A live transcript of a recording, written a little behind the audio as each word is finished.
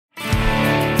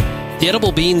The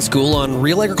Edible Bean School on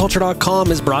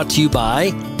RealAgriculture.com is brought to you by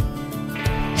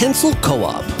Hensel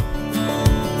Co-op.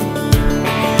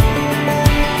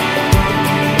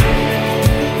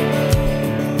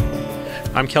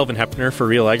 I'm Kelvin Hepner for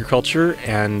Real Agriculture,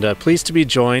 and pleased to be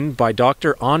joined by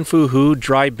Dr. Anfu Hou,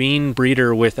 dry bean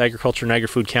breeder with Agriculture and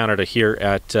Agri-Food Canada here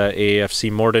at AAFC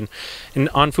Morden. And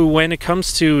Anfu, when it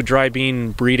comes to dry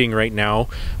bean breeding right now,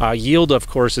 yield, of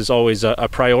course, is always a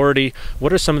priority.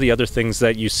 What are some of the other things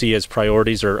that you see as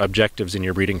priorities or objectives in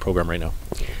your breeding program right now?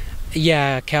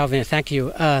 Yeah, Kelvin, thank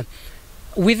you.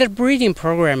 With the breeding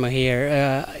program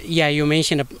here, you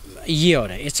mentioned yield.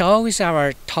 It's always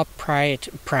our top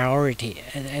priority.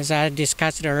 As I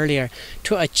discussed earlier,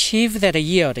 to achieve that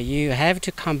yield, you have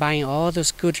to combine all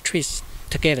those good traits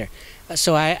together.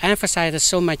 So I emphasize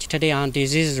so much today on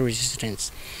disease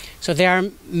resistance. So there are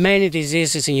many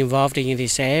diseases involved in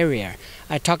this area.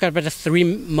 I talk about the three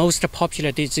most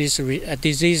popular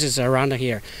diseases around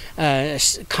here.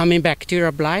 Common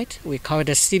bacterial blight, we call it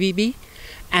a CBB.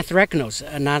 Anthracnose,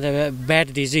 another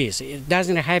bad disease. It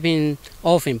doesn't happen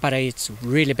often, but it's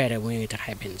really bad when it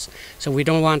happens. So we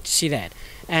don't want to see that.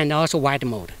 And also white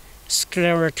mold.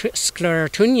 Sclerotinia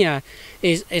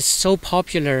is so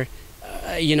popular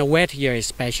in a wet year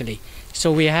especially.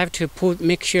 So we have to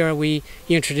make sure we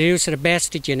introduce the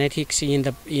best genetics in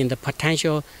the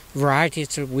potential varieties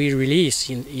that we release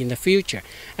in the future.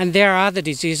 And there are other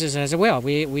diseases as well.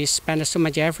 We spend so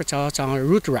much effort also on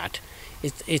root rot.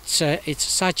 It's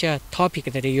such a topic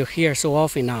that you hear so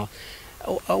often now.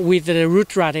 With the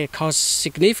root rot, it causes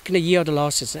significant yield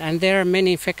losses, and there are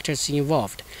many factors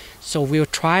involved. So we'll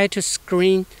try to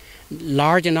screen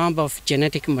large number of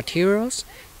genetic materials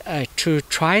to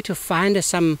try to find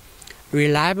some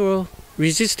reliable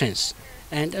resistance,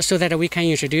 and so that we can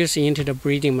introduce into the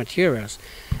breeding materials.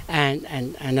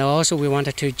 And also we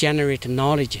wanted to generate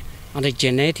knowledge on the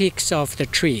genetics of the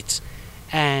trees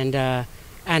and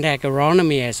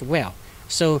agronomy as well.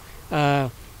 So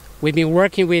we've been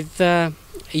working with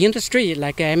industry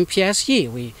like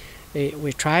MPSG.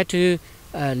 We try to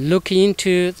look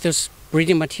into those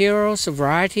breeding materials,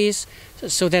 varieties,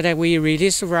 so that we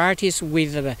release varieties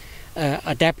with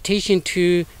adaptation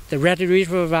to the Red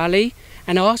River Valley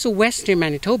and also Western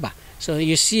Manitoba. So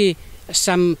you see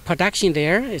some production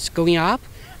there is going up,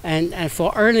 and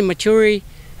for early maturing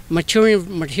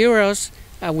materials,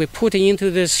 we put into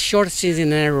this short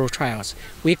season narrow trials.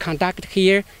 We conduct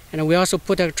here, and we also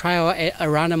put a trial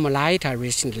around Malaita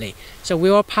recently. So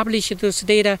we will publish those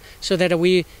data so that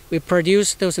we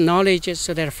produce those knowledge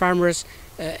so that farmers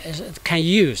can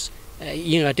use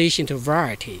in addition to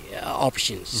variety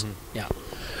options. Mm-hmm. Yeah.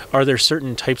 Are there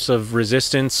certain types of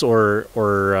resistance or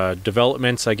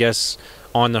developments, I guess,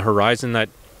 on the horizon that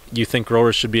you think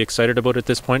growers should be excited about at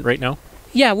this point right now?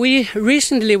 Yeah, we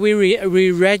recently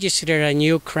registered a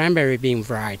new cranberry bean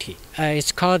variety.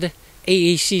 It's called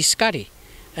AAC Scotty.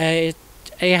 It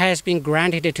has been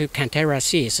granted to Cantera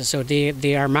Seeds, so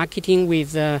they are marketing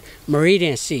with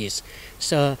Morden seeds.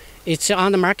 So it's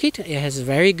on the market. It has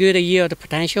very good yield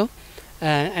potential.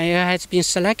 And it has been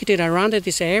selected around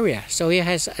this area, so it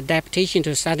has adaptation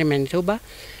to southern Manitoba,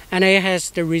 and it has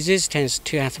the resistance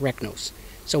to anthracnose.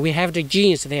 So we have the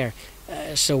genes there.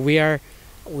 So we are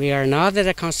not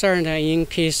that concerned in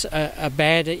case a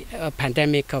bad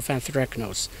pandemic of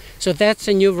anthracnose. So that's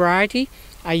a new variety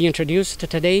I introduced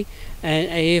today. And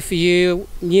if you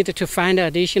need to find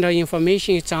additional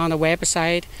information, it's on the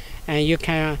website, and you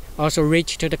can also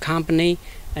reach to the company.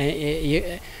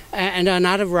 And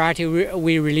another variety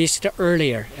we released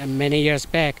earlier, many years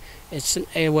back,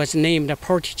 it was named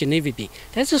Portage Navy.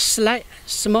 That's a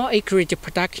small acreage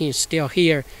production still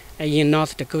here in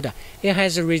North Dakota. It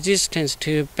has a resistance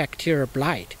to bacterial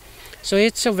blight. So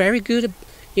it's a very good,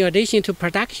 in addition to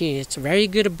production, it's a very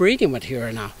good breeding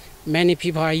material now. Many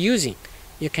people are using.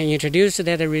 You can introduce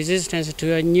that resistance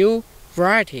to a new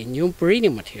variety, new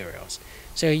breeding materials.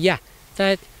 So yeah,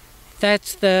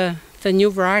 that's the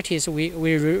new varieties we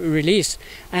release,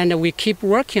 and we keep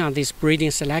working on these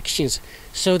breeding selections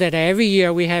so that every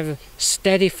year we have a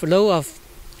steady flow of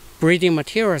breeding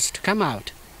materials to come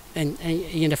out. And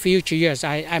in the future years,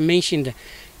 I mentioned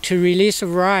to release a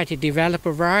variety, develop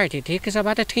a variety, it takes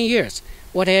about 10 years.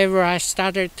 Whatever I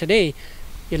started today,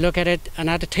 you look at it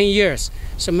another 10 years.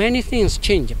 So many things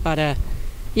change, but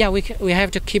yeah, we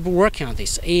have to keep working on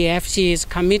this. AAFC is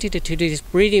committed to this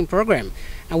breeding program,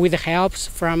 and with the help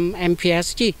from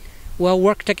MPSG, we'll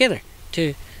work together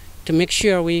to make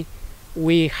sure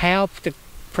we help the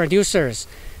producers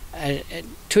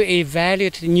to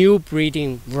evaluate new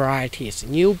breeding varieties,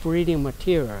 new breeding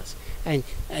materials, and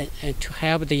to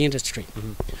help the industry.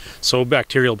 Mm-hmm. So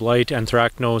bacterial blight,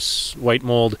 anthracnose, white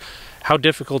mold, How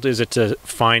difficult is it to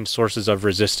find sources of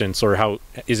resistance, or how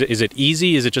is it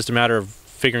easy? Is it just a matter of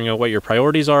figuring out what your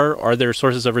priorities are? Are there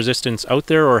sources of resistance out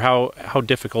there, or how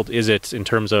difficult is it in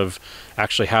terms of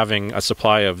actually having a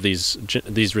supply of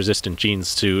these resistant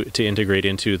genes to integrate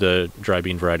into the dry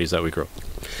bean varieties that we grow?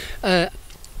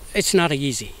 It's not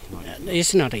easy.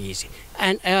 It's not easy.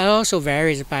 And it also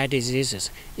varies by diseases.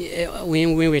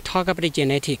 When we talk about the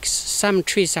genetics, some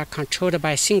traits are controlled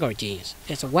by single genes.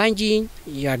 There's one gene,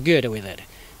 you are good with it.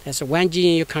 There's one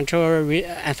gene you control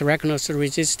anthracnose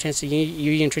resistance,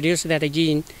 you introduce that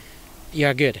gene, you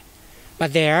are good.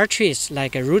 But there are traits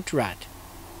like a root rot,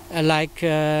 like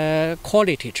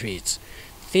quality traits.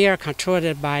 They are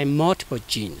controlled by multiple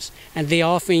genes, and they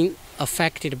are often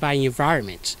affected by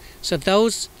environments. So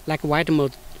those, like white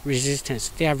mold resistance,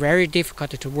 they are very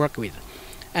difficult to work with.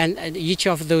 And each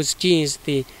of those genes,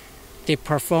 they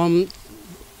perform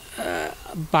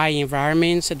by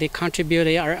environments, they contribute,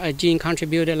 a gene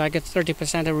contributed like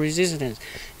 30% of resistance.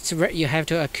 You have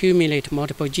to accumulate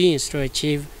multiple genes to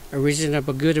achieve a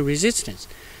reasonable good resistance.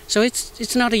 So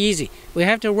it's not easy. We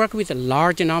have to work with a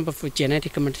large number of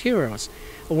genetic materials,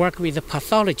 work with the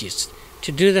pathologists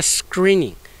to do the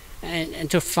screening and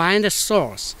to find the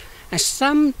source. And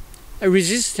some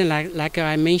resistant, like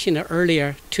I mentioned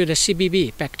earlier, to the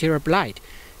CBB, bacterial blight,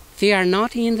 they are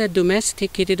not in the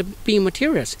domesticated bean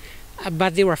materials,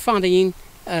 but they were found in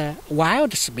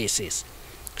wild species.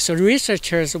 So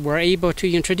researchers were able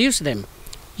to introduce them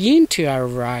into our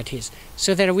varieties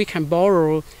so that we can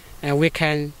borrow and we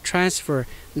can transfer.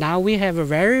 Now we have a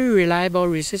very reliable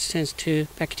resistance to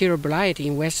bacterial blight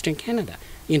in Western Canada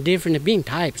in different bean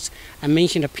types. I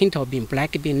mentioned the pinto bean,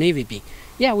 black bean, navy bean.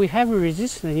 Yeah, we have a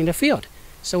resistance in the field.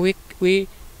 So we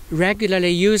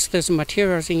regularly use those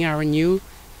materials in our new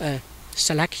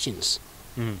selections.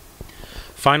 Mm.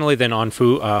 Finally, then,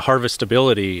 Anfu,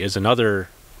 harvestability is another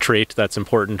trait that's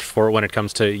important for when it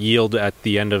comes to yield at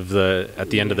the end of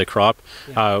the crop.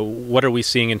 Yeah. What are we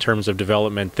seeing in terms of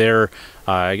development there?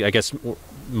 I guess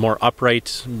more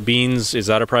upright beans, is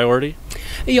that a priority?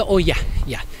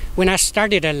 Yeah. When I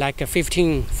started like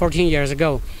 14 years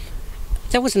ago,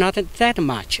 there was not that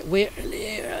much.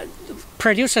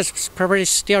 Producers probably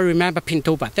still remember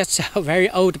Pintoba. That's a very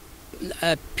old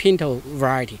pinto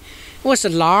variety. It was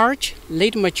large,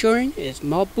 late maturing, it's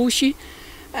more bushy,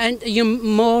 and in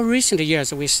more recent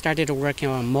years we started working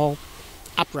on more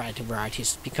upright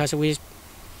varieties because we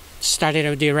started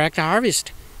a direct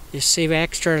harvest. You save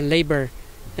extra labor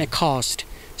cost.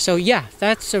 So yeah,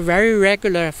 that's a very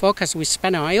regular focus we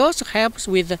spend on. It also helps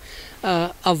with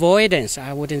avoidance,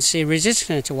 I wouldn't say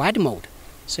resistance to white mold.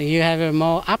 So you have a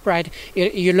more upright.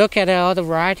 You look at all the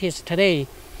varieties today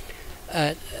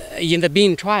in the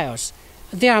bean trials,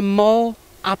 they are more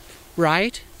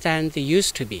upright than they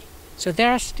used to be. So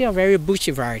there are still very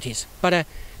bushy varieties. But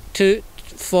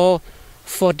for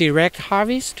direct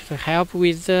harvest, to help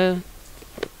with the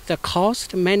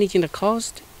cost, managing the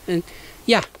cost, and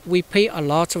yeah, we pay a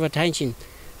lot of attention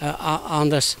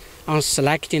on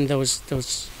selecting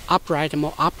those upright,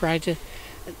 more upright.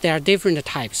 There are different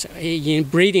types. In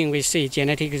breeding, we see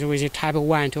genetics we see type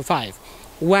 1 to 5.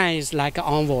 1 is like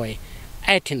Envoy,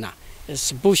 Etna.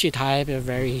 It's bushy type,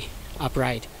 very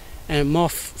upright. And more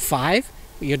 5,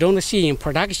 you don't see in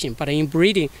production, but in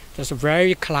breeding, there's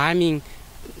very climbing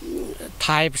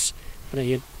types.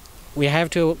 We have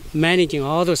to manage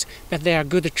all those, but there are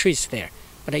good traits there.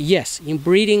 But yes, in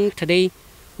breeding today,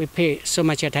 we pay so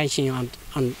much attention on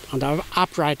the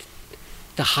upright,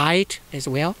 the height as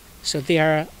well. So they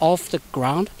are off the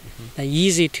ground, they're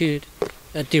easy to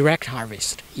direct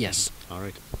harvest. Yes. All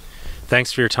right.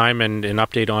 Thanks for your time and an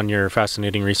update on your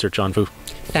fascinating research, Anfu.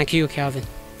 Thank you, Calvin.